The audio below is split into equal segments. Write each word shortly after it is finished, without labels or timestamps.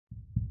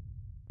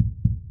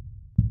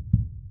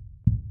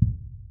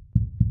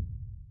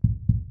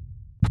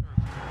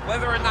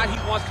whether or not he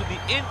wants to be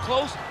in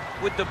close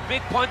with the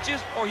big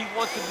punches or he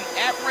wants to be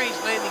at range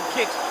landing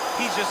kicks.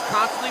 He's just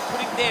constantly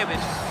putting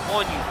damage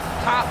on you.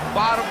 Top,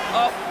 bottom,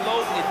 up,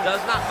 low, it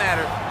does not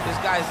matter. This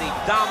guy is a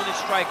dominant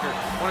striker,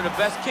 one of the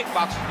best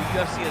kickboxers the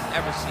UFC has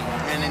ever seen.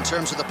 And in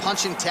terms of the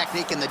punching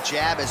technique and the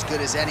jab, as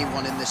good as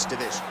anyone in this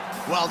division.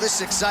 Well, this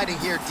is exciting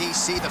here,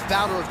 DC. The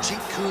founder of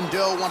Jeet Kune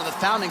Do, one of the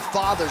founding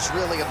fathers,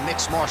 really, of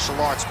mixed martial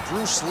arts,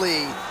 Bruce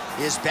Lee,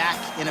 is back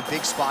in a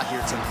big spot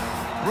here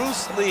tonight.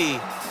 Bruce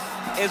Lee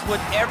is what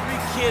every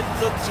kid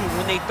looked to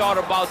when they thought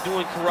about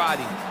doing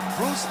karate.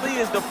 Bruce Lee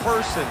is the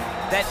person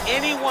that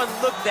anyone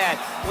looked at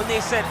when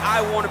they said,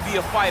 I want to be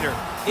a fighter.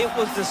 It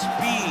was the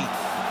speed,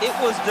 it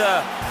was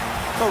the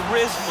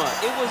charisma,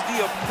 it was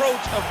the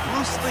approach of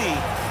Bruce Lee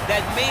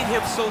that made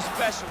him so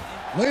special.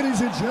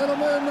 Ladies and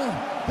gentlemen,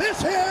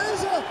 this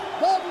is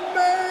the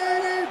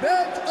main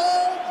event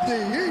of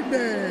the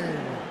evening.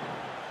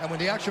 And when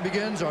the action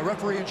begins, our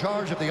referee in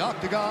charge of the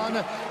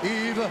Octagon,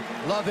 Yves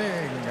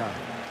Loving.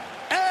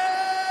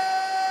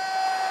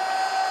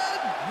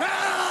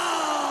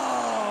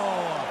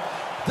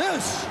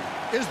 This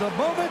is the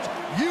moment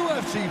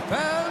UFC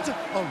fans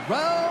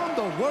around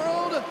the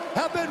world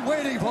have been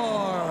waiting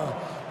for.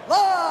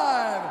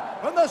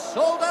 Live from the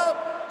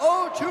sold-out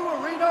O2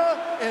 Arena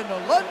in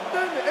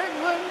London,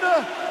 England,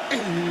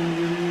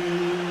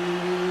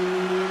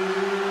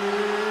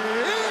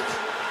 it's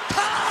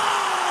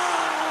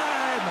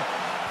time!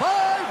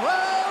 5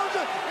 rounds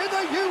in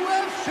the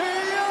UFC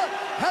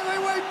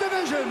heavyweight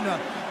division.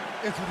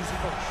 Introducing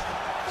first,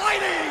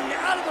 fighting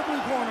out of the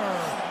blue corner.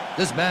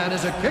 This man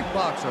is a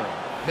kickboxer,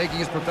 making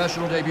his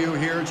professional debut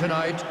here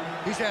tonight.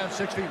 He stands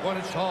 6 feet 1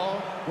 inch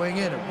tall, weighing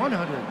in at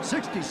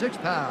 166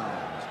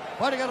 pounds.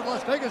 Fighting out of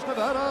Las Vegas,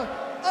 Nevada,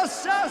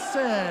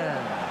 Assassin.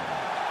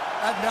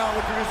 And now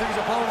introducing his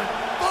opponent,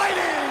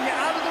 fighting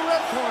out of the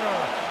red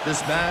corner.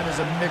 This man is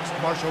a mixed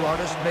martial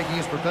artist, making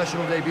his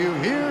professional debut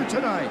here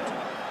tonight.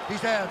 He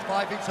stands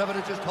 5 feet 7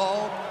 inches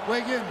tall,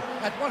 weighing in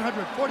at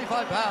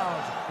 145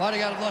 pounds.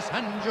 Fighting out of Los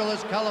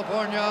Angeles,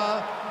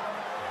 California,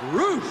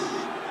 Bruce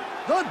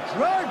the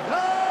Dragon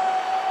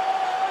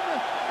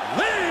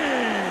Lee!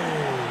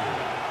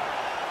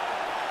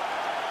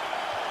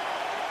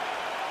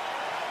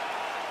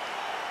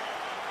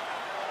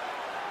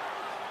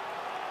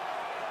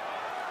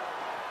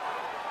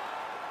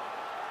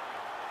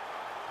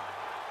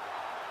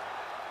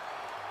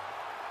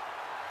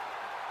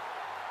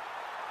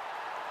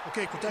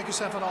 Okay, protect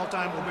yourself at all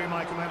time, obey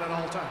my command at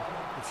all time.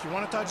 If you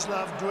want to touch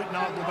love, do it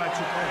now, go back to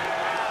your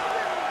corner.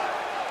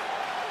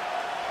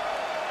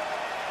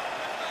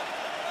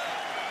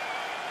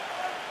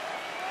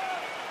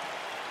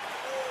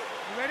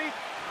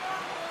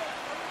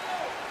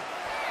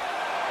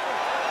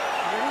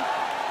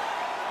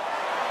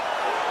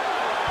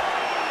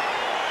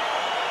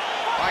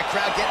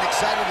 Crowd getting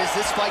excited as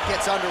this fight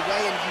gets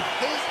underway, and you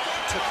hate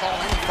to call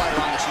any fighter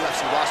on this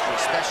UFC roster a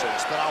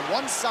specialist, but on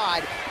one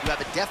side, you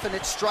have a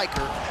definite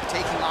striker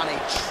taking on a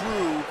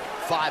true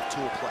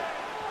 5-tool player.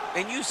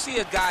 And you see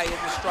a guy in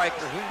the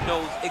striker who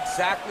knows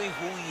exactly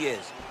who he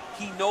is.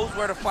 He knows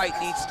where the fight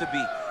needs to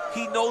be.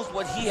 He knows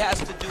what he has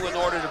to do in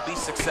order to be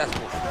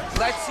successful.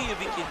 Let's see if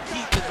he can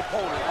keep his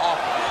opponent off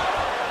of him.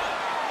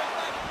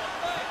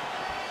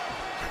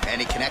 And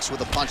he connects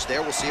with a punch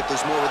there. We'll see if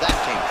there's more where that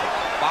came from.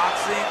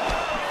 Boxing,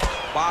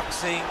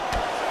 boxing,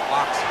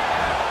 boxing.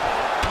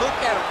 Look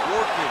at him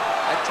working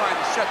at trying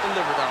to shut the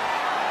liver down.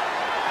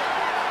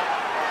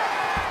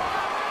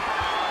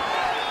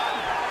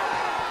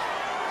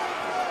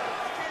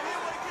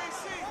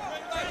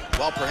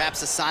 Well,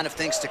 perhaps a sign of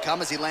things to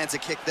come as he lands a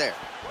kick there.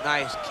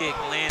 Nice kick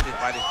landed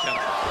by this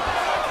gentleman.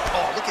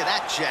 Oh, look at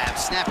that jab.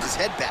 Snapped his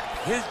head back.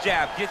 His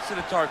jab gets to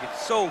the target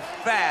so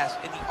fast,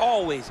 and he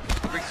always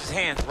brings his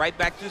hands right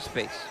back to his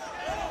face.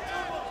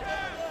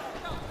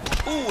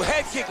 Ooh,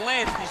 head kick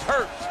lands, he's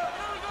hurt.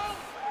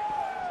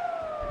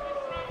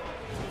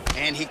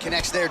 And he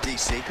connects there,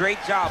 DC. Great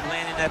job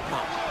landing that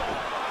punch.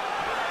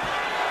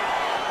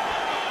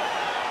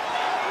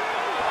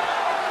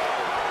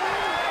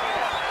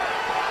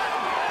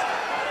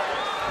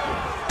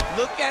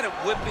 Look at him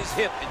whip his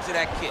hip into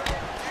that kick.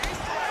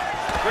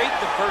 Great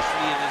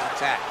diversity in his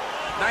attack.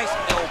 Nice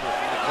elbow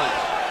from the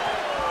clinch.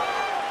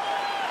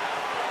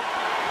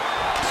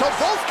 So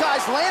both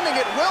guys landing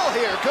at will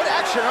here. Good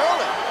action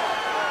early.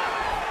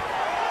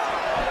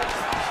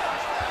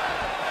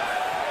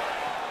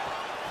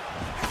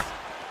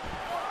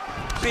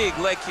 Big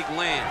leg kick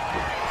land.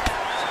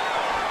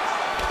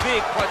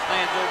 Big punch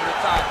lands over the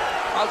top.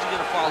 How's he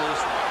gonna follow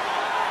this one?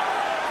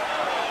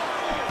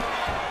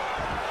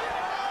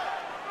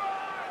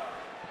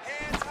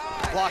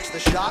 Blocks the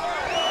shot.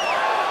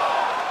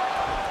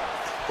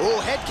 Oh,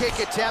 head kick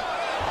attempt.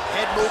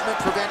 Head movement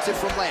prevents it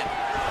from landing.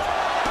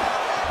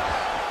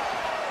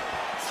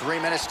 3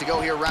 minutes to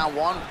go here, round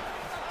one.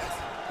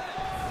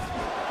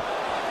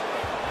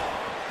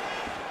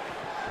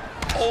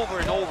 Over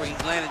and over,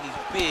 he's landing these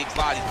big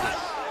body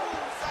kicks.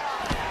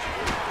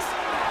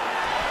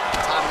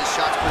 Timing his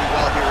shots pretty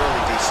well here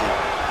early, DC.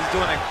 He's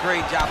doing a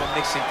great job of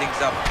mixing things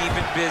up,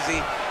 keeping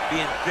busy,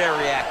 being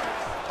very active.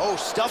 Oh,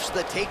 stuffs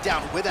the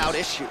takedown without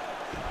issue.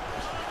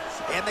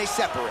 And they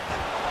separate.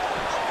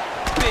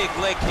 Big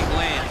leg kick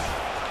lands.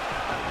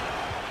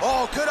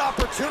 Oh, good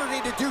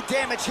opportunity to do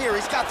damage here.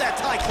 He's got that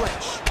tie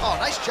clinch. Oh,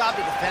 nice job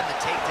to defend the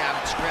takedown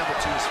and scramble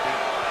to his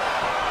feet.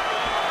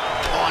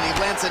 Oh, and he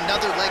lands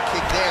another leg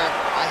kick there.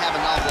 I have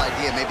a novel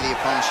idea. Maybe the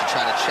opponent should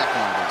try to check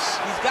one of these.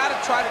 He's got to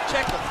try to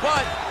check him,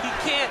 but he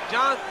can't,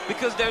 John,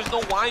 because there's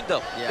no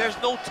windup. Yeah.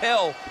 There's no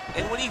tell.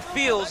 And when he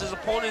feels his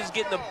opponent is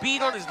getting a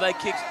beat on his leg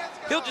kicks,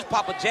 he'll just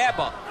pop a jab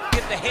up,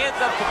 get the hands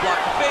up to block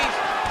the face,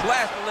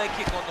 blast the leg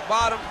kick on the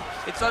bottom.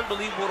 It's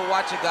unbelievable to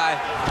watch a guy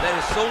that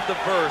is so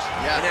diverse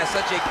and has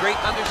such a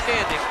great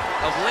understanding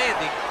of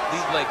landing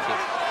these leg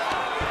kicks.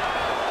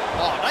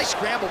 Oh, nice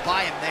scramble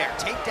by him there.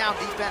 Takedown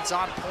defense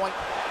on point.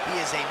 He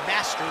is a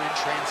master in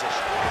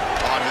transition.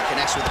 Oh, and he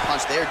connects with a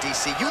punch there,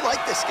 DC. You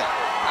like this guy.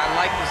 I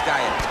like this guy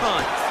a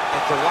ton.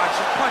 And to watch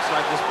him punch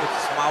like this puts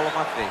a smile on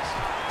my face.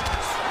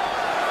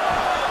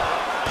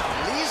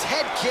 Lee's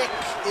head kick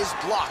is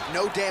blocked.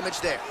 No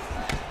damage there.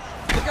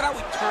 Look at how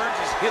he turns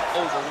his hip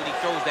over when he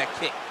throws that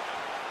kick.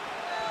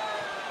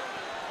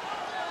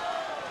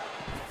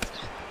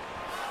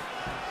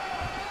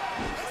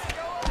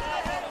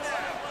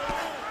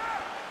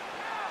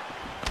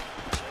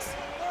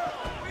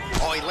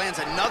 Oh, he lands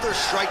another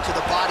strike to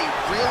the body,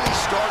 really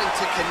starting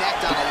to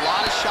connect on a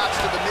lot of shots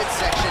to the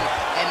midsection,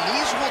 and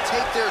these will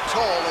take their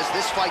toll as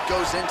this fight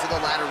goes into the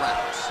latter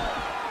rounds.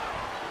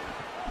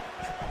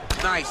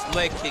 Nice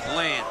leg kick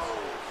lands.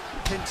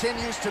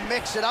 Continues to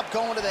mix it up,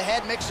 going to the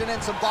head, mixing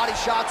in some body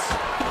shots.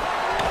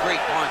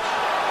 Great punch.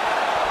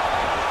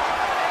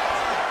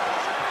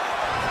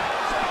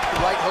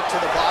 Right hook to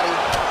the body.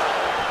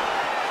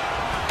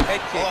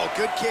 Head kick. Oh,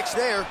 good kicks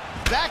there.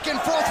 Back and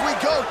forth we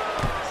go.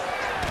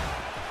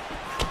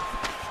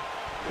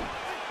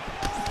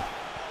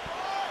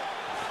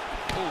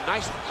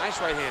 Nice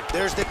right hand.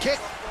 There's the kick.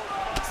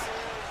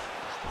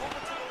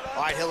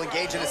 All right, he'll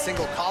engage in a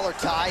single collar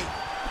tie.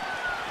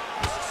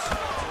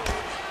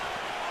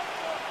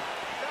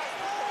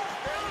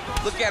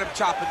 Look at him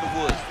chopping the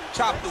wood.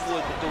 Chop the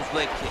wood with those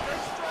leg kicks.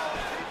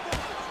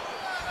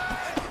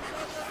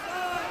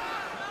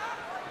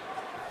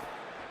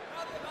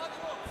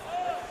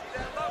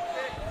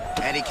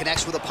 And he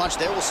connects with a punch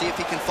there. We'll see if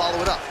he can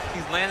follow it up.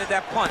 He's landed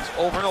that punch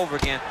over and over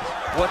again.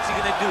 What's he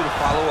gonna do to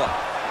follow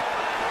up?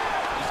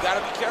 He's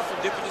gotta be careful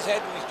dipping his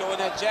head when he's throwing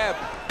that jab.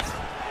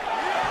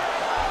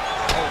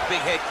 Oh,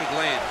 big head kick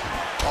lands.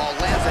 Oh,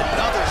 lands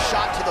another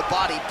shot to the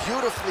body,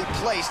 beautifully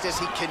placed as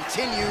he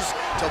continues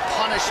to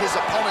punish his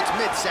opponent's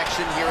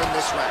midsection here in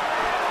this round.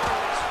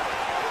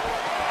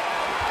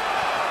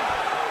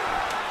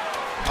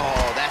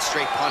 Oh, that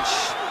straight punch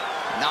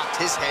knocked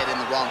his head in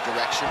the wrong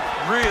direction.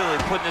 Really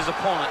putting his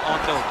opponent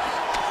on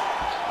notice.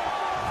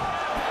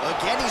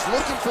 Again, he's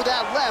looking for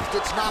that left.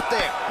 It's not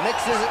there.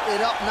 Mixes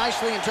it up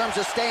nicely in terms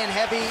of staying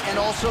heavy and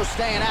also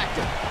staying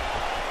active.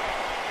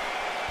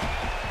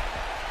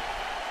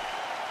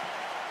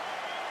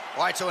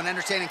 All right, so an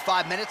entertaining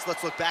 5 minutes.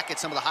 Let's look back at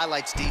some of the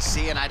highlights,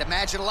 DC, and I'd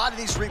imagine a lot of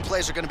these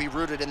replays are going to be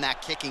rooted in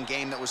that kicking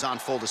game that was on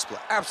full display.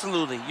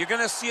 Absolutely. You're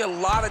going to see a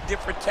lot of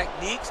different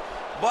techniques,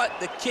 but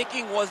the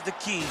kicking was the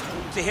key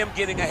to him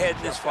getting ahead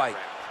in this fight.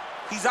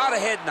 He's out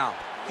ahead now.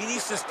 He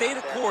needs to stay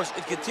the course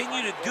and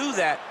continue to do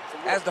that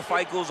as the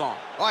fight goes on.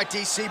 All right,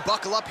 DC,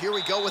 buckle up. Here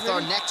we go with our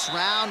next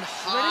round.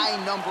 High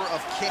number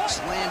of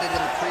kicks landed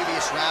in the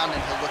previous round,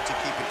 and he'll look to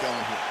keep it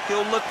going here.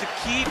 He'll look to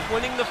keep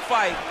winning the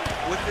fight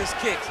with his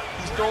kicks.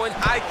 He's throwing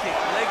high kicks,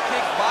 leg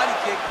kicks, body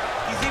kicks.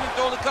 He's even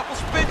throwing a couple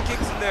spin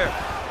kicks in there.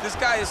 This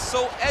guy is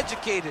so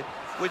educated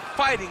with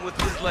fighting with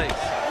his legs.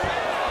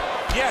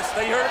 Yes,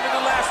 they heard him in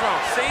the last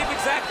round. Same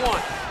exact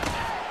one.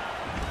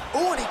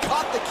 Ooh, and he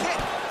caught the kick.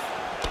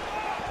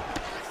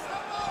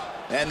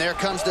 And there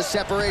comes the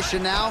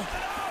separation now.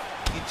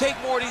 You take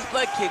more of these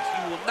leg kicks,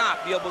 you will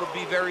not be able to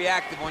be very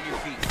active on your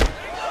feet.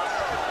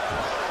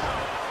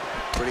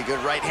 Pretty good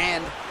right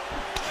hand.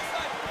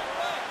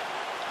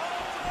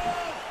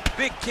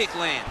 Big kick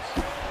lands.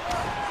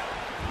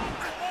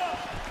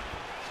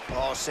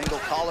 Oh, single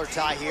collar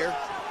tie here.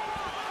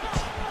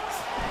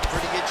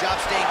 Pretty good job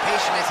staying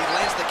patient as he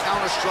lands the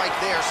counter strike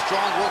there.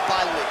 Strong work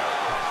by Lee.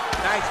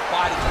 Nice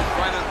body kick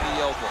right under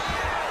the elbow.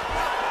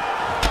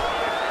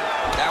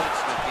 That one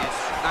snuck in.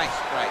 Nice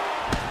strike.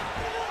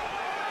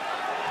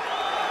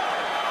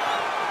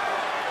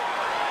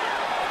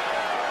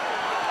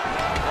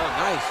 Oh,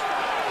 nice.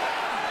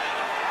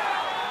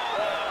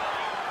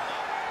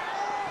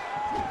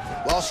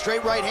 Well,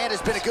 straight right hand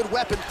has been a good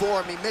weapon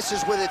for him. He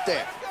misses with it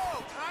there.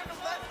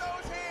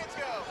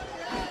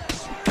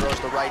 Throws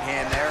the right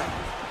hand there.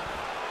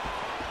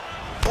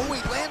 Oh,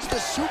 he lands the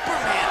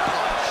Superman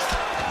punch.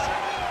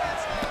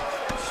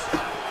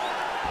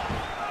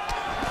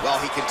 Well,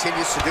 he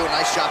continues to do a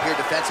nice job here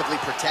defensively,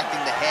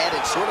 protecting the head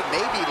and sort of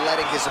maybe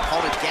letting his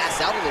opponent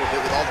gas out a little bit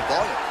with all the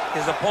volume.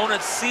 His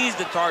opponent sees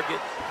the target,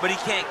 but he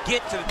can't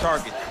get to the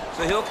target.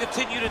 So he'll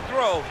continue to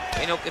throw,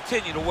 and he'll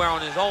continue to wear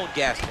on his own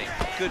gas tank.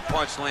 Good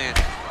punch land.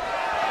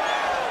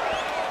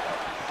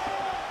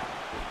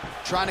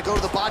 trying to go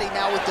to the body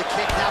now with the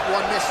kick. That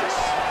one misses.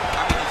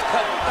 I mean, he's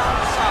cutting down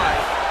the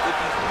side with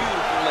these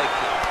beautiful leg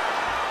kicks.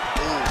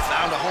 Ooh,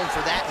 found a home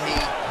for that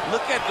knee.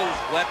 Look at those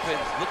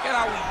weapons. Look at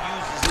how he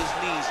uses his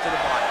knees to the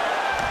body.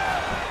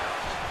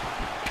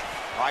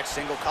 All right,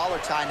 single collar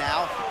tie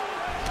now.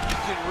 You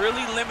can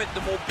really limit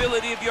the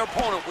mobility of your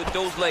opponent with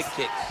those leg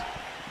kicks.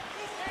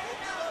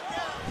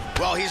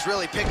 Well, he's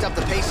really picked up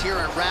the pace here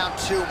in round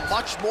 2.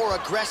 Much more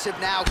aggressive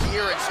now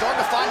here and starting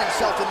to find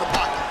himself in the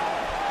pocket.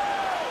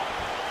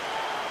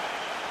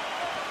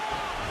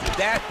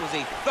 That was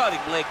a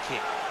thudding leg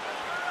kick.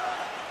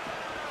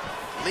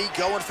 Lee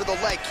going for the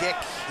leg kick.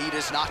 He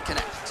does not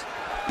connect.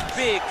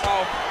 Big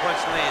powerful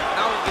punch land.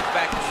 Now he gets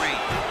back to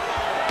range.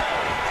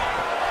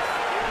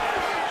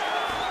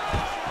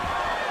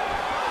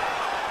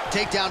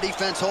 Takedown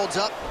defense holds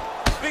up.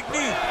 Big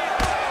knee.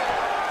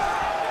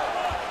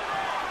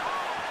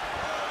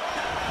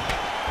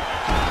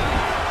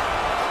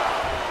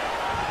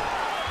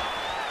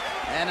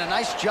 And a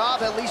nice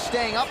job at least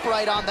staying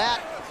upright on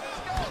that.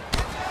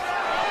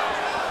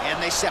 And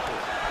they separate.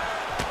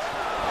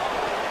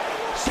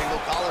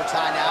 Single collar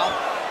tie now.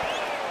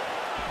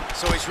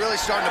 So he's really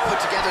starting to put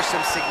together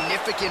some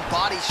significant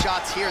body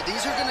shots here.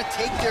 These are going to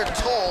take their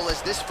toll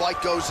as this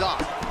fight goes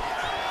on.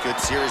 Good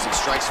series of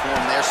strikes for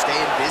him there,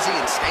 staying busy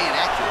and staying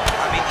accurate.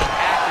 I mean, the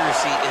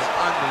accuracy is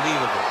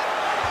unbelievable.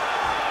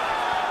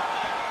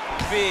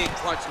 Big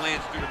punch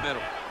lands through the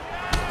middle.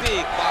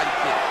 Big body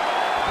kick.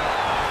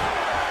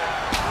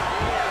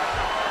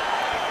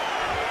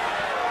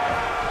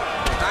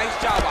 Nice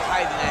job of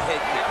hiding that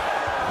head kick.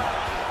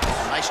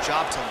 Nice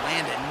job to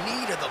land a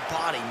knee to the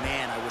body.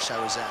 Man, I wish I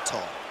was that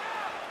tall.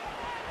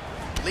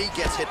 Lee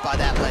gets hit by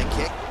that leg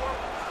kick.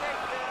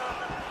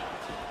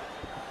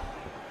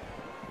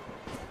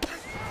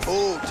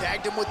 Ooh,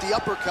 tagged him with the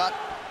uppercut.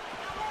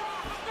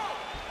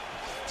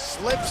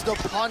 Slips the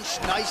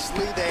punch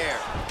nicely there.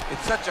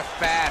 It's such a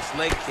fast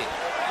leg kick.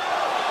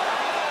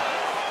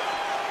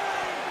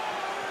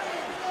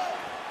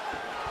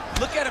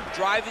 Look at him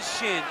drive his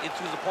shin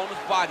into his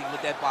opponent's body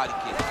with that body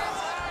kick.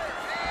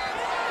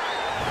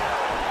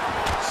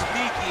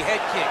 Sneaky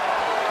head kick.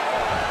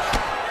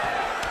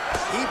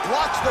 He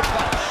blocks the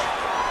punch.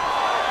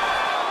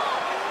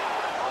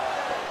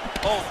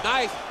 Oh,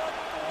 nice.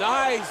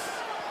 Nice.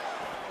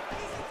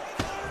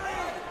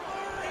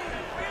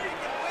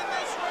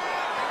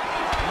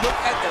 Look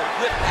at the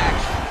whip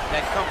action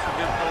that comes from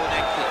him throwing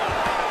that kick.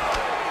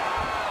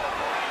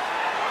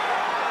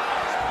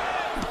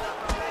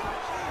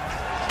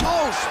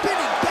 Oh,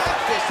 spinning back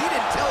fist. He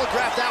didn't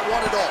telegraph that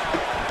one at all.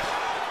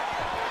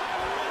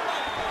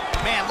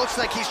 Man, looks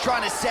like he's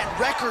trying to set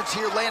records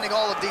here, landing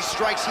all of these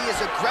strikes. He is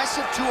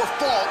aggressive to a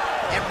fault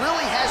and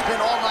really has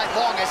been all night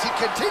long as he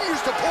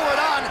continues to pour it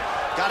on.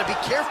 Got to be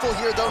careful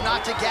here, though,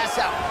 not to gas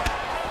out.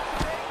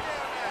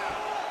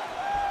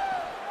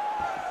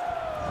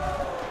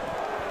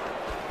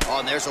 Oh,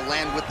 and there's a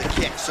land with the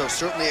kick, so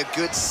certainly a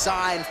good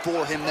sign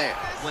for him there.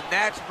 When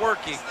that's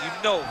working, you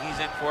know he's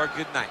in for a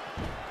good night.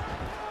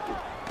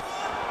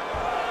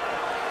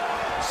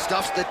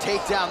 Stuffs the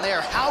takedown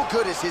there. How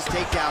good is his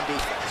takedown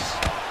defense?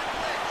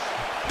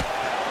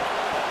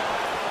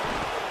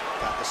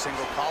 Got the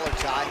single collar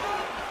tie.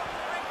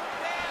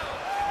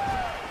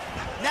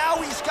 Now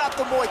he's got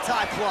the Muay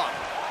Thai plum.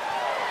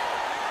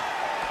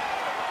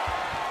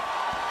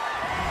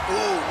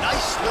 Ooh,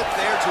 nice slip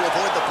there to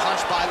avoid the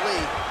punch by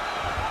Lee.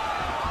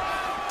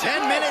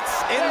 10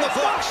 minutes in the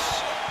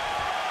books.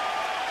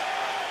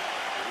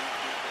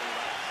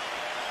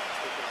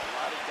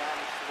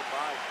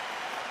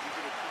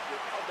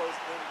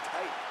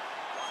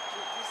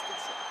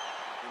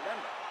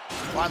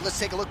 All right, let's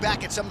take a look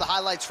back at some of the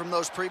highlights from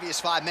those previous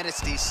 5 minutes,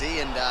 DC,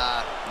 and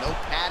no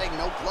padding,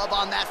 no glove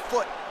on that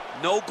foot.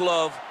 No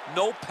glove,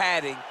 no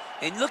padding,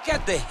 and look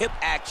at the hip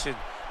action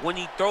when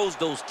he throws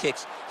those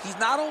kicks. He's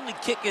not only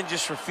kicking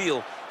just for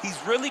feel, he's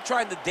really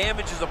trying to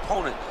damage his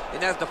opponent,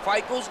 and as the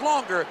fight goes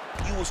longer,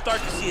 you will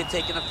start to see it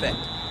taking effect.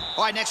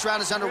 All right, next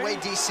round is underway,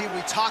 DC.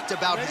 We talked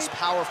about his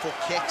powerful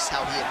kicks,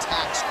 how he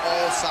attacks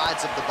all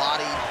sides of the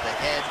body, the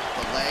head,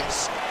 the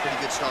legs. Pretty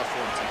good start for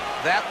him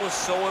tonight. That was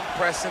so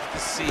impressive to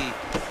see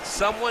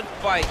someone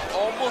fight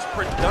almost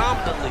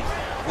predominantly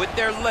with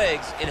their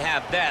legs and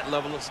have that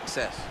level of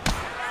success.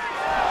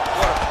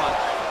 What a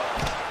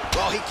punch.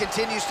 Well, he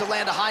continues to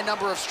land a high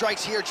number of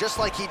strikes here, just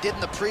like he did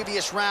in the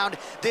previous round.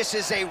 This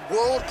is a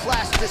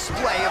world-class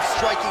display of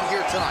striking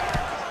here tonight.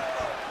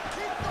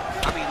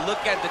 I mean,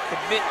 look at the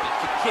commitment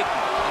to kicking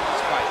in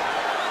this fight.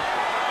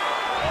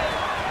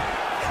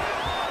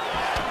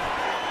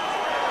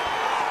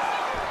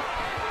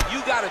 You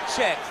gotta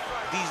check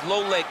these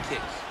low leg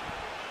kicks.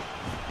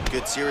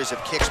 Good series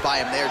of kicks by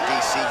him there,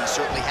 DC. He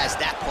certainly has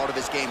that part of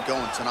his game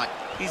going tonight.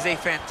 He's a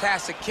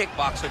fantastic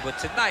kickboxer, but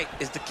tonight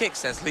is the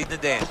kicks that's leading the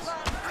dance.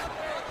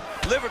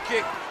 Liver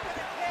kick.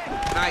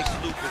 Nice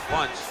looping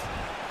punch.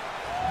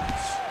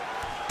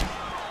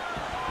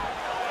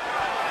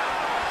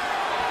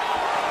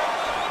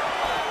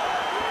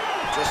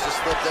 Just a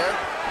slip there.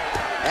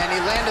 And he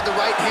landed the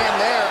right hand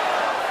there.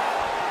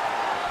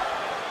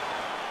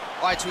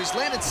 All right, so he's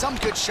landed some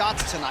good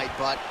shots tonight,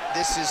 but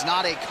this is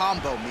not a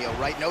combo meal,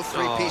 right? No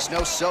three-piece,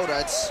 no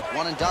soda. It's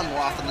one and done more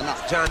often than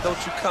not. John, don't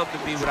you come to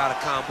me without a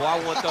combo. I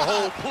want the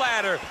whole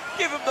platter.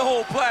 Give him the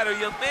whole platter,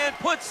 young man.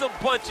 Put some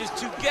punches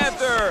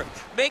together.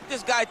 Make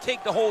this guy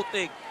take the whole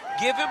thing.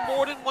 Give him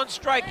more than one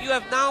strike. You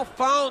have now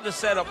found a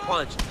setup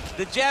punch.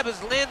 The jab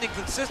is landing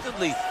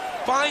consistently.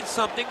 Find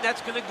something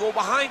that's going to go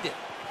behind it.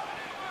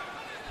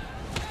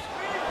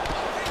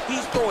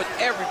 He's throwing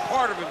every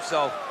part of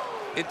himself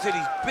into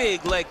these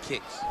big leg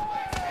kicks.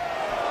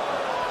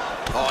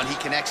 Oh, and he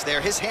connects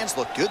there. His hands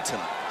look good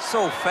tonight.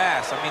 So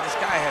fast. I mean, this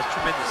guy has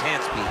tremendous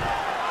hand speed.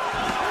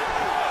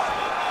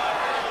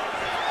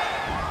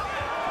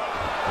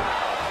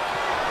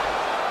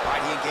 All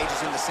right, he engages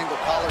in the single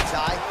collar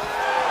tie.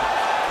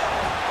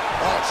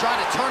 Oh,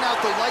 trying to turn out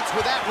the lights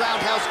with that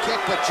roundhouse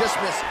kick, but just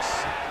misses.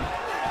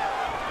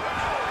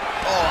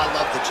 Oh, I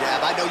love the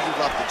jab. I know you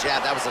love the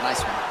jab. That was a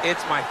nice one.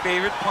 It's my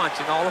favorite punch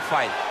in all the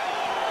fight.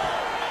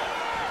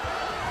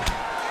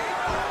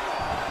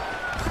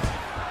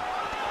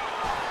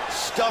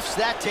 Stuffs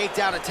that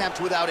takedown attempt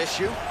without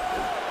issue.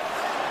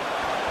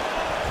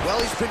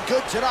 Well, he's been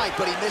good tonight,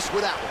 but he missed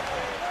with that one.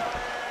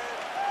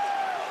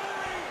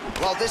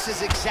 Well, this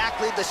is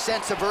exactly the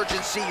sense of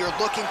urgency you're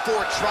looking for.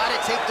 Try to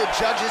take the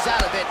judges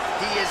out of it.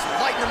 He is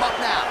lighting them up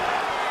now.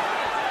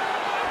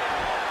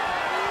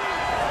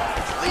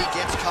 Lee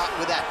gets caught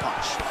with that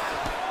punch.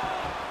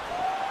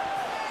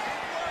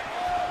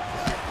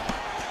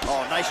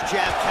 Oh, nice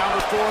jab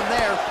counter for him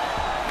there.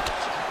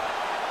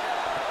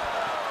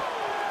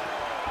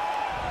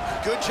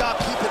 Good job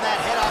keeping that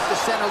head off the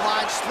center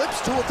line. Slips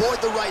to avoid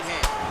the right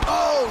hand.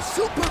 Oh,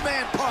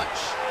 Superman punch.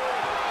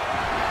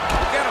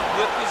 Look at him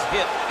whip his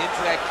hip into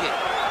that kick.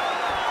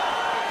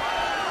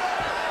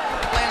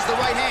 Lands the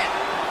right hand.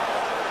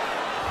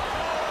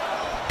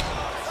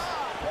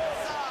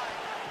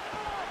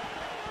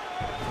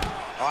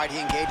 All right,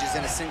 he engages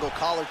in a single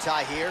collar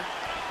tie here.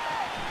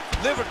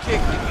 Liver kick.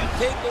 If you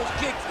take those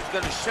kicks, it's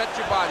going to shut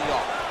your body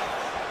off.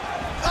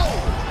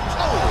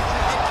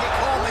 Head kick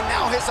home, and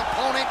now his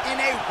opponent in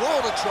a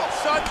world of trouble.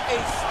 Such a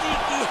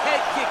sneaky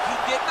head kick. He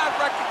did not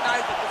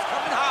recognize it was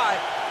coming high,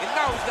 and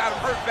now he's got him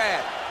hurt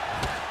bad.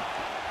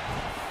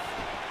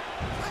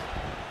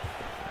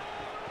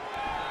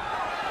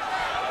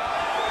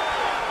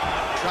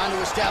 Trying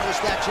to establish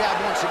that jab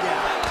once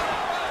again.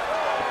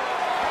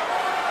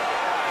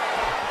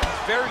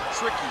 He's very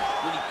tricky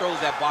when he throws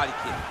that body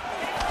kick.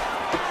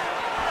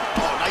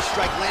 Oh, nice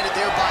strike landed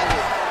there by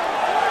Lee.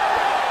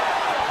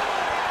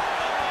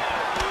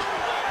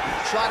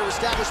 Try to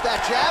establish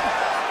that jab.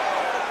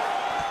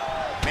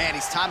 Man,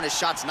 he's timing his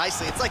shots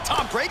nicely. It's like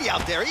Tom Brady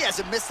out there. He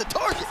hasn't missed the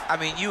target. I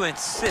mean, you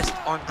insist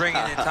on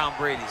bringing in Tom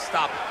Brady.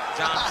 Stop it.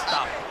 John,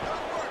 stop it.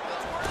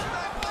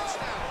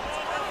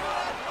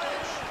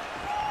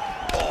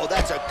 Oh,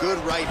 that's a good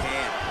right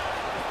hand.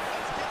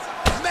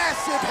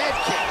 Massive head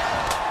kick.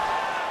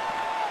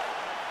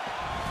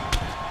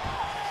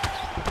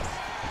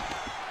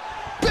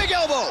 Big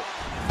elbow.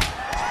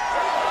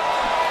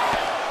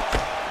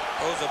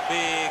 Those are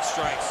big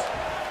strikes.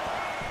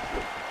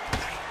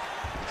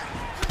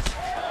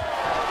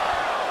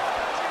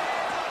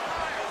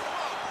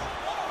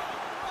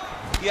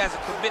 He has a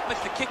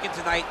commitment to kicking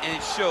tonight, and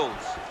it shows.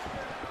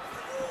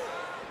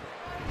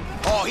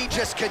 Oh, he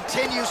just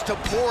continues to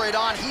pour it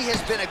on. He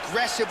has been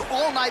aggressive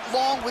all night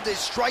long with his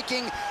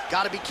striking.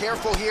 Got to be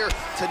careful here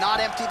to not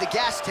empty the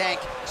gas tank.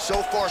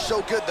 So far,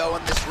 so good, though,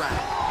 in this round.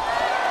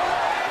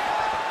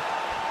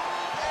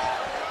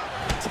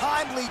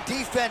 Timely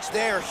defense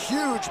there.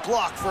 Huge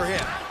block for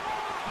him.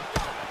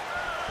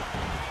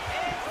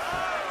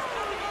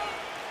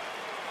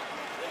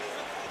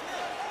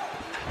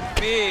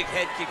 Big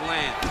head kick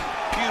lands.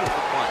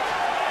 Beautiful punch.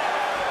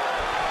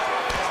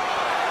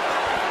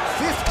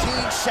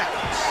 15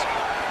 seconds.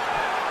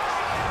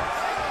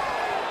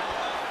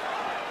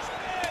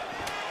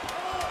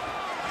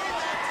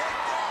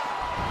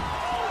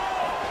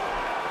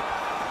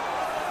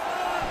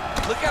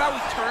 Look at how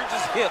he turns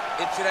his hip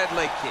into that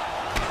leg kick.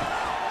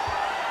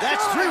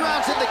 That's 3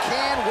 rounds in the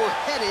can. We're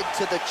headed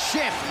to the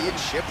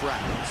championship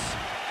rounds.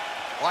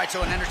 All right,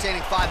 so an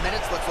entertaining 5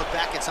 minutes. Let's look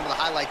back at some of the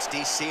highlights,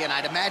 DC, and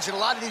I'd imagine a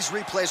lot of these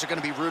replays are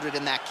going to be rooted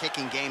in that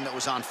kicking game that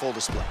was on full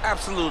display.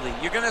 Absolutely.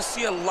 You're going to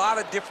see a lot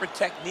of different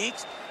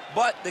techniques,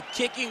 but the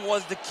kicking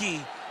was the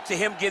key to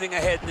him getting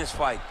ahead in this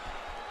fight.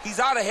 He's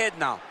out ahead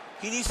now.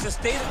 He needs to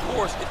stay the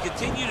course and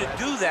continue to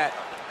do that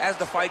as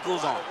the fight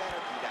goes on.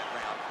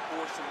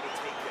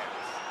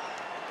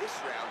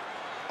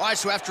 All right,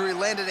 so after he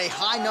landed a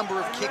high number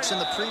of kicks in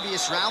the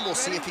previous round, we'll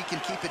see if he can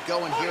keep it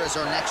going here as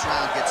our next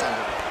round gets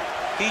underway.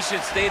 He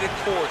should stay the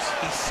course.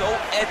 He's so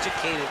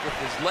educated with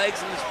his legs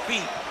and his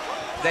feet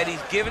that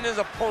he's given his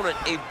opponent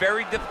a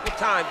very difficult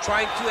time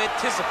trying to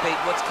anticipate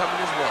what's coming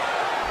his way.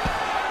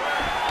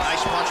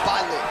 Nice punch by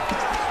Lee.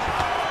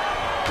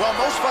 Well,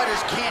 most fighters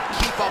can't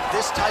keep up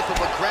this type of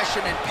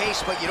aggression and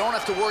pace, but you don't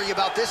have to worry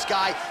about this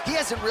guy. He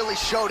hasn't really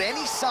showed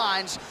any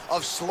signs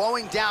of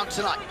slowing down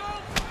tonight.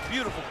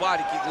 Beautiful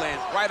body kick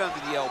lands right under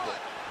the elbow.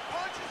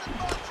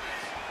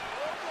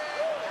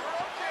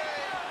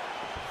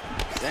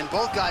 And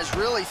both guys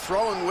really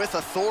throwing with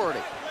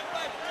authority.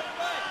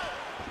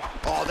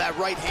 Oh, that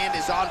right hand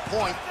is on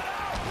point.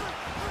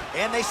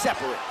 And they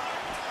separate.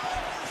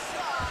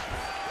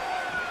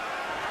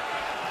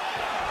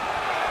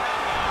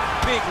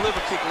 Big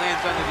liver kick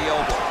lands under the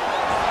elbow.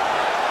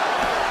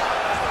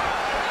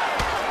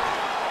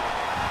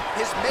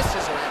 His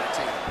misses are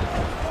entertaining.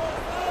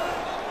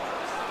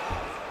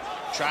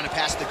 Trying to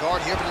pass the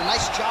guard here, but a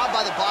nice job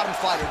by the bottom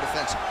fighter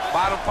defensively.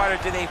 Bottom fighter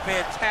did a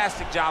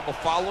fantastic job of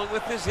following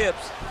with his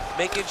hips,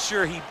 making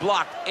sure he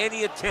blocked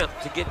any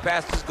attempt to get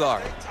past his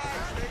guard.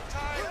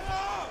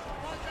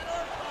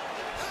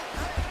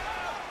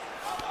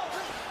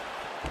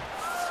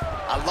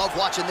 I love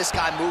watching this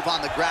guy move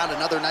on the ground.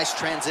 Another nice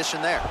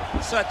transition there.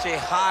 Such a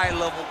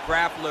high-level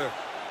grappler.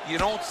 You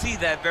don't see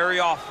that very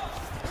often.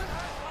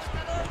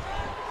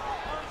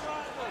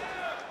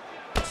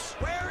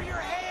 Square your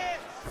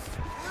hands.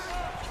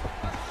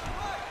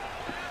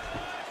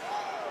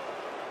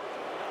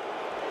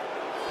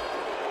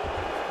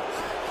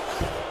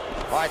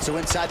 All right, so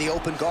inside the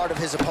open guard of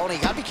his opponent.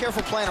 You gotta be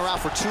careful playing around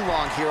for too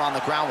long here on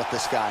the ground with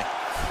this guy.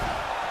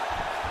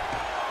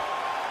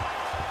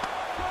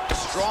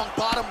 Strong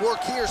bottom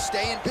work here,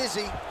 staying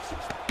busy.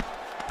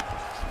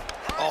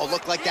 Oh,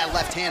 looked like that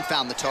left hand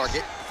found the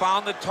target.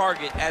 Found the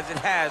target, as it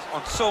has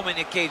on so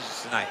many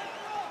occasions tonight.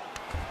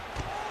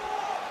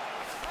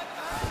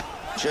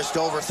 Just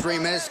over 3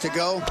 minutes to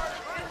go.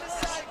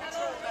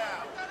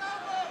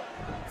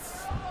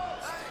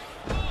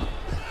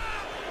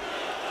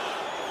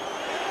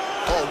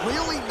 Oh,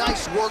 really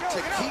nice work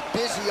to keep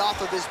busy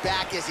off of his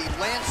back as he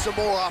lands some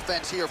more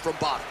offense here from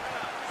bottom.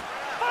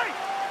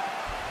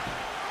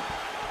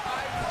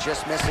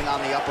 Just missing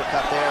on the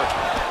uppercut there.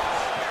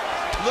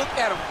 Look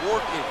at him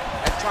working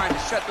at trying to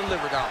shut the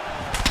liver down.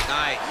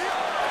 Nice.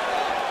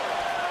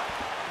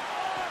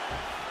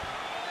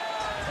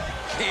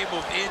 Game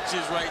of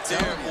inches right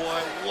there,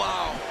 boy.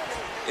 Wow.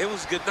 It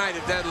was good night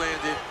if that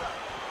landed.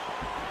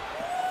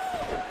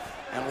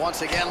 And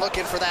once again,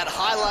 looking for that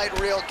highlight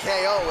reel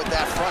KO with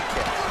that front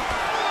kick.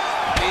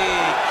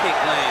 Big kick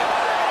land.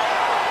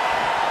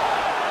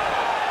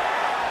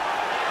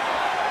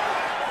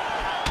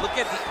 Look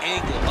at the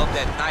angle of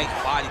that nice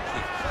body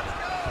kick.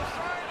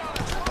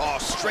 Oh,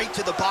 straight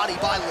to the body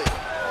by Lee.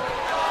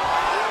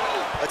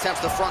 Attempts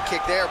the front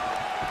kick there.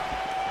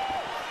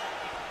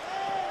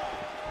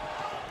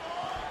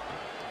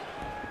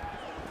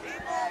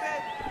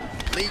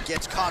 Lee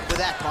gets caught with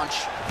that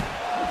punch.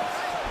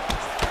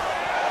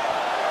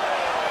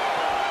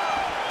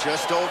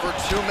 Just over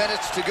 2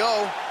 minutes to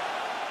go.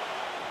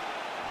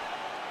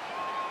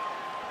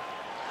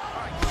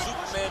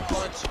 Superman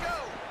punch.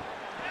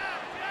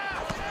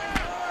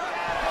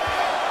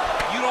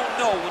 You don't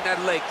know when that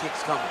leg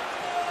kick's coming.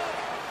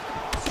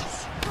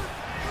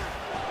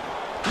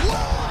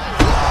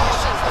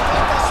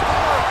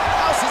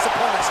 How's his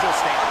opponent still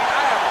standing?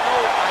 I have no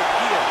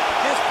idea.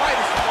 This fight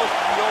is supposed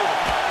to be over.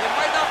 And it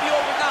might not be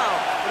over now,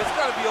 but it's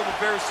got to be over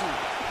very soon.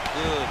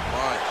 Good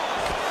punch.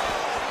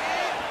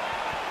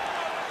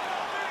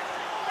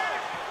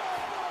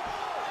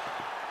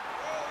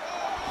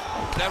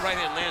 That right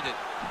hand landed.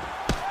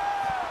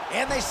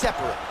 And they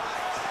separate.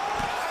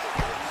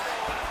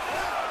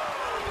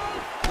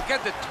 Look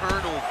at the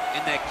turnover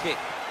in that kick.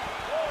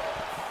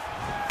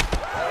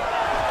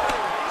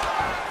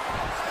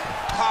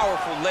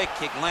 Powerful leg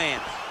kick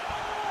lands.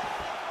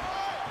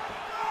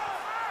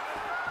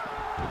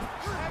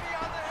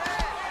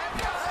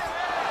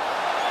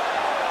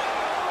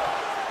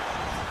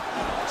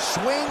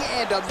 Swing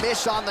and a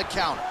miss on the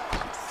counter.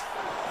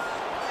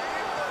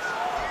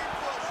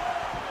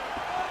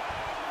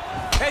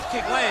 Head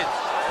kick lands.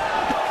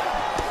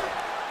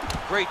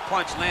 Great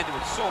punch landed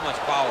with so much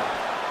power.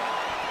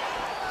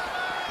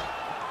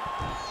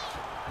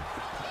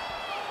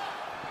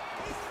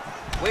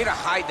 Way to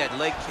hide that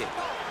leg kick.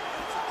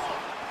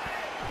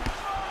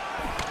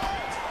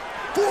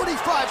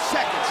 45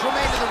 seconds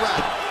remain in the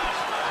round.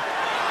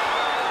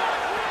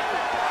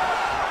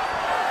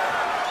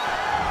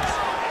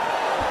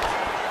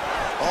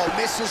 Oh,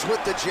 misses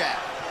with the jab.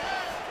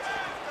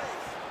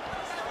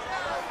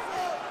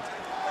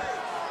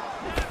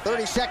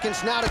 30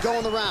 seconds now to go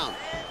in the round.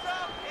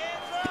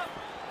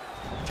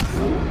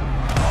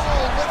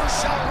 Oh, liver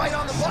shot right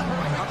on the button.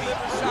 A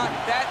liver shot,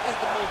 that is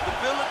the most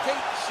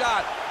debilitating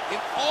shot in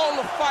all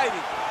of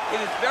fighting.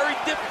 It is very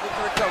difficult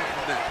to recover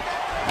from that.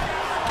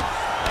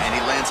 And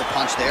he lands a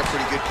punch there.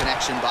 Pretty good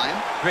connection by him.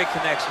 Great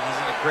connection. He's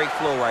in a great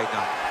flow right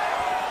now.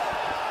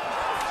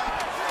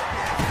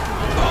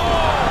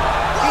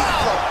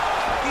 Oh!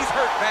 He's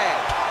hurt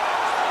bad.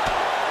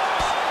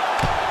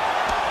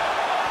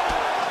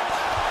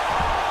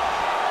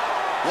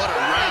 What a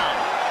round.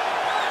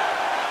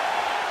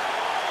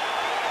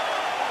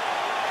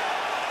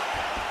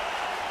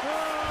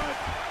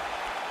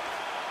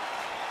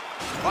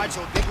 All right,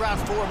 so a big round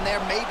for him there,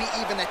 maybe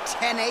even a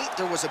 10-8.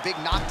 There was a big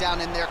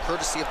knockdown in there,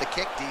 courtesy of the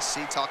kick.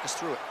 DC, talk us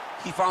through it.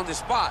 He found his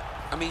spot.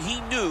 I mean,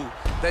 he knew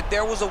that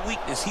there was a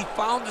weakness. He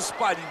found the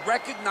spot. He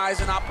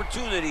recognized an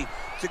opportunity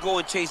to go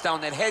and chase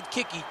down that head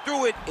kick. He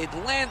threw it, it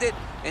landed,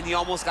 and he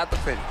almost got the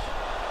finish.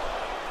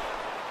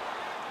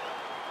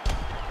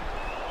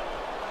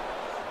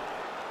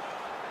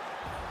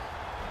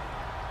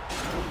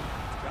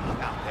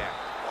 Out there.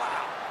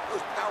 Wow,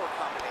 those power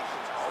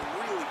combinations are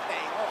really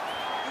paying off.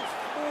 You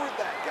floored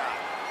that guy.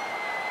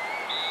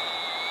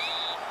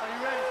 Are you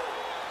ready?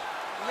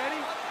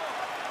 Ready?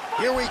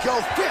 Here we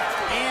go, fifth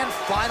and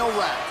final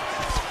round.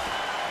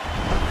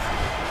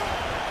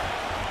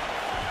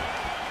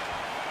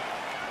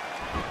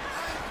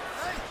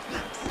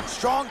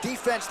 Strong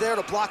defense there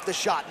to block the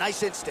shot.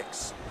 Nice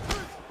instincts.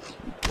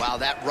 Wow,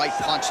 that right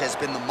punch has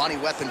been the money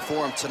weapon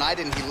for him tonight,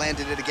 and he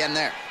landed it again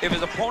there. If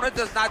his opponent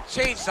does not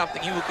change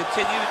something, he will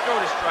continue to throw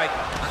the strike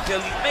until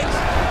he makes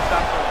it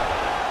stop throwing.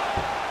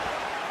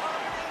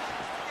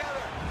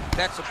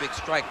 That's a big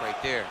strike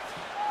right there.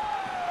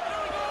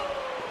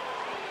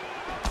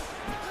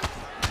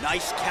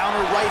 Nice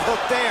counter right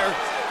hook there.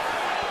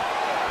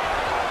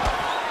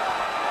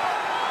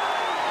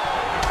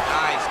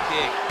 Nice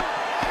kick.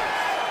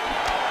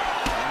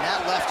 And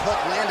that left hook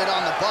landed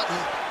on the button.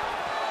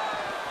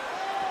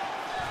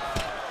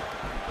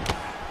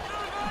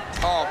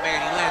 Oh, man,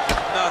 he lands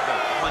another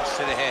punch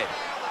to the head.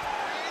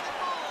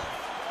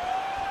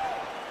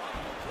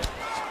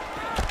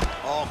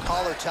 Oh,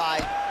 collar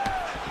tie.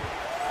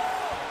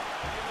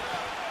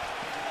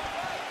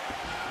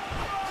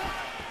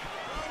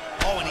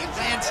 Oh, and he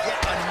lands yet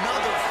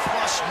another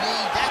flush knee.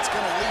 That's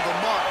going to leave a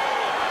mark.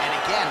 And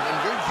again, when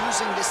you're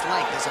using this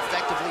length as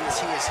effectively as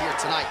he is here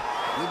tonight,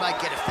 we might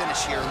get a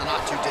finish here in the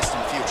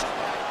not-too-distant future.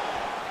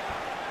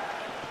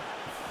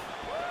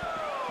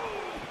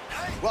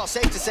 Well,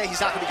 safe to say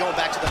he's not going to be going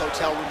back to the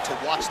hotel room to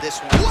watch this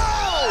one.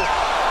 Whoa!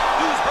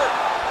 Dude's hurt.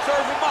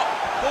 Serve him up.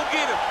 Go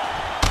get him.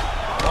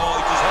 Oh,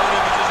 he just hurt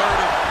him. He just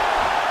hurt him.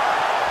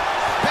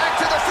 Back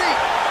to the feet.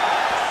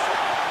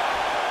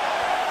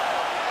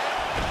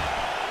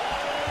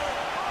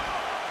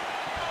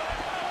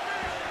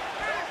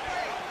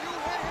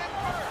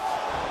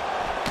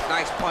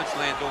 Nice punch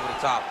lands over the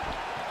top.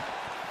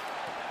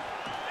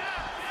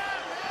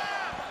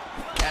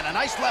 And a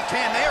nice left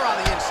hand there on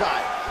the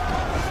inside.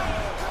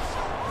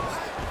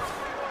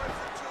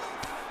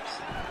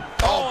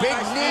 Oh, big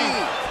nice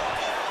knee.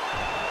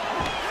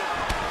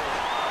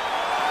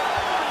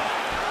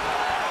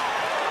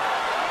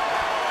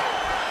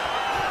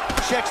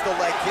 Checks the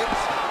leg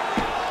kicks.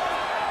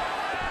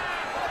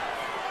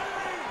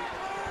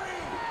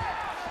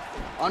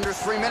 Under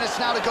 3 minutes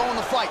now to go in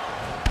the fight.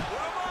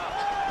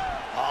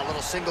 Oh, a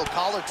little single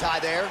collar tie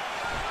there.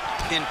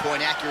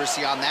 Pinpoint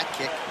accuracy on that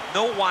kick.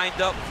 No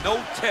wind-up,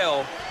 no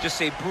tell,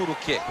 just a brutal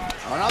kick.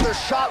 Another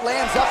shot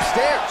lands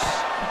upstairs.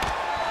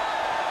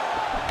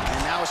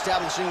 And now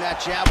establishing that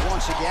jab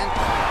once again.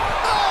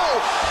 Oh!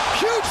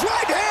 Huge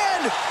right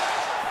hand!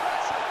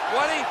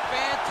 What a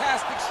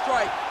fantastic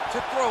strike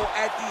to throw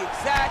at the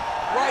exact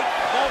right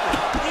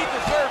moment. He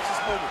deserves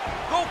this moment.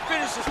 Go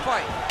finish this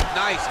fight.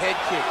 Nice head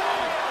kick.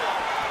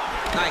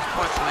 Nice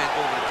punch lands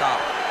over the top.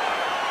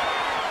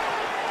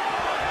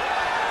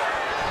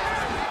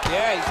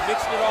 Yeah, he's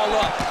mixing it all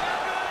up.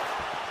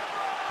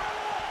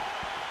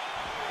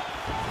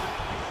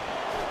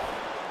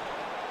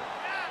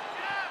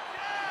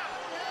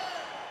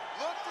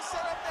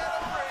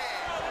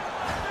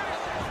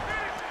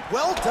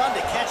 Well done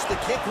to catch the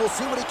kick. We'll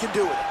see what he can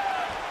do with it.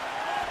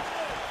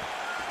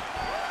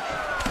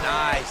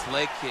 Nice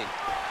leg kick.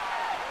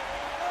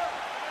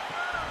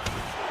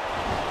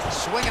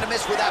 Swing and a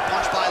miss with that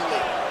punch by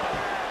Lee.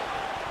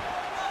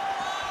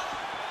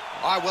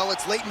 All right, well,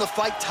 it's late in the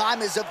fight.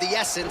 Time is of the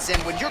essence,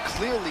 and when you're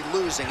clearly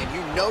losing and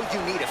you know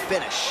you need a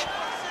finish,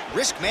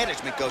 risk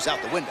management goes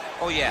out the window.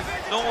 Oh, yeah.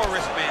 No more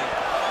risk management.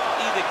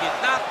 Either get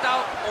knocked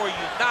out or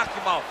you knock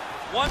him out.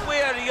 One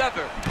way or the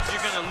other,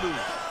 you're going to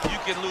lose. You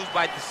can lose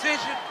by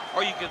decision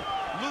or you can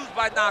lose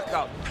by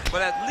knockout.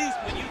 But at least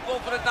when you go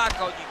for the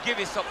knockout, you give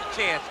yourself a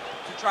chance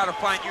to try to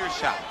find your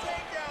shot.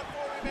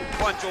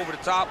 Punch over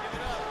the top.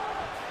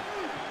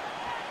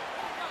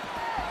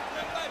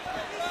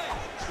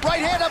 Right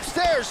hand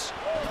upstairs.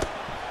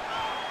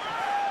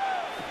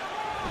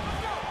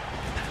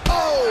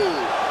 Oh,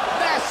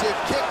 massive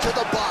kick to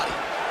the body.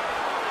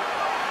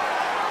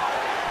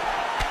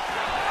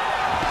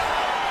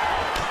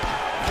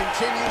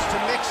 Continues to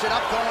mix it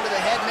up, going to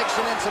the head,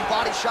 mixing in some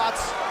body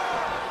shots.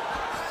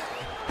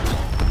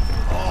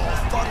 Oh,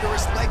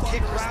 thunderous leg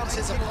kick grounds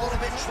his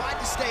opponent. Tried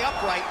to stay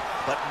upright,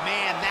 but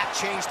man, that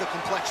changed the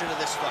complexion of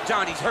this fight.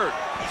 Johnny's hurt.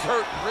 He's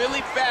hurt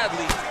really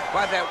badly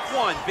by that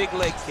one big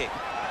leg kick.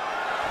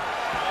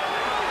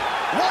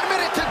 1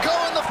 minute to go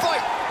in the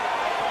fight.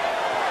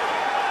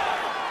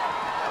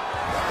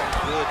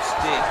 Good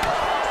stick.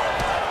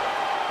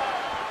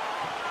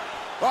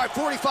 All right,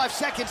 45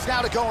 seconds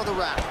now to go in the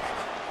round.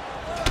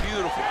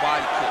 Beautiful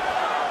body kick.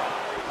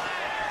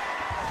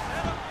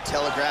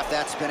 Telegraph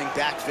that spinning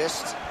back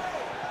fist.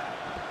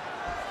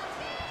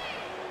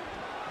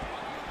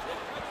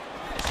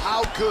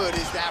 How good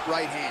is that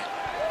right hand?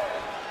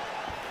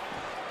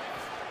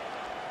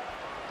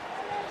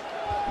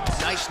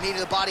 Nice knee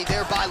to the body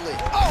there by Lee.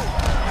 Oh!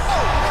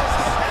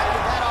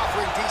 With that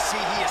offering, DC,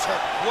 he is hurt.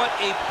 What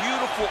a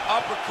beautiful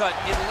uppercut.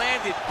 It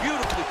landed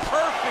beautifully.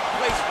 Perfect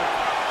placement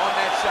on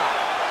that shot.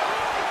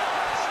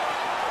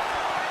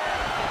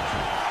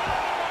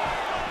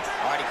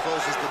 All right, he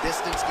closes the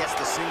distance, gets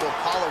the single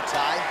collar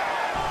tie.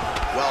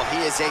 Well,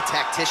 he is a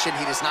tactician.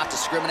 He does not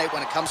discriminate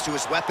when it comes to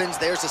his weapons.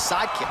 There's a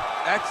side kick.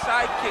 That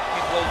side kick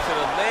can go to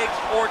the legs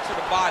or to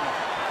the body.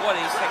 What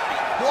a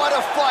technique. What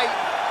a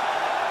fight.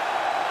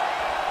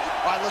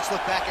 All right, let's look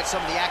back at some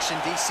of the action,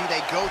 DC.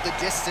 They go the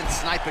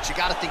distance tonight, but you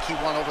got to think he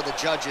won over the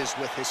judges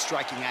with his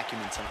striking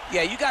acumen tonight.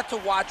 Yeah, you got to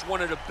watch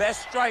one of the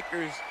best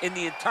strikers in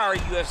the entire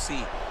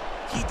UFC.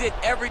 He did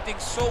everything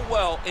so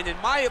well, and in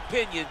my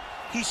opinion,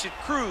 he should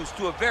cruise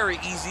to a very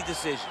easy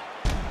decision.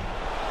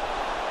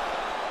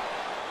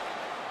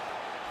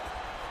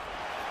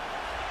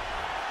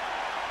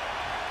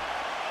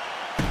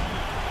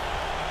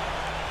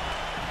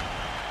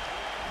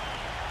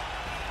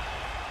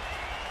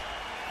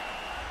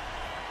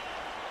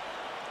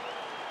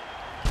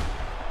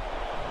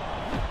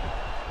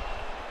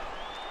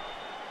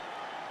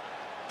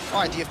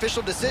 All right, the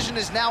official decision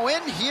is now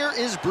in. Here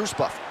is Bruce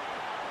Buffer.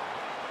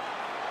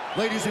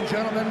 Ladies and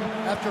gentlemen,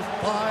 after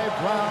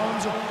 5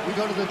 rounds, we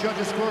go to the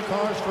judges'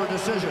 scorecards for a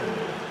decision.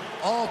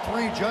 All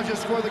 3 judges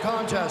score the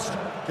contest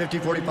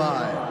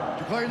 50-45.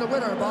 Declaring the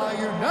winner by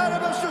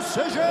unanimous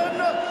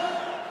decision,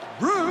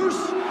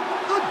 Bruce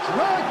the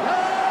Dragon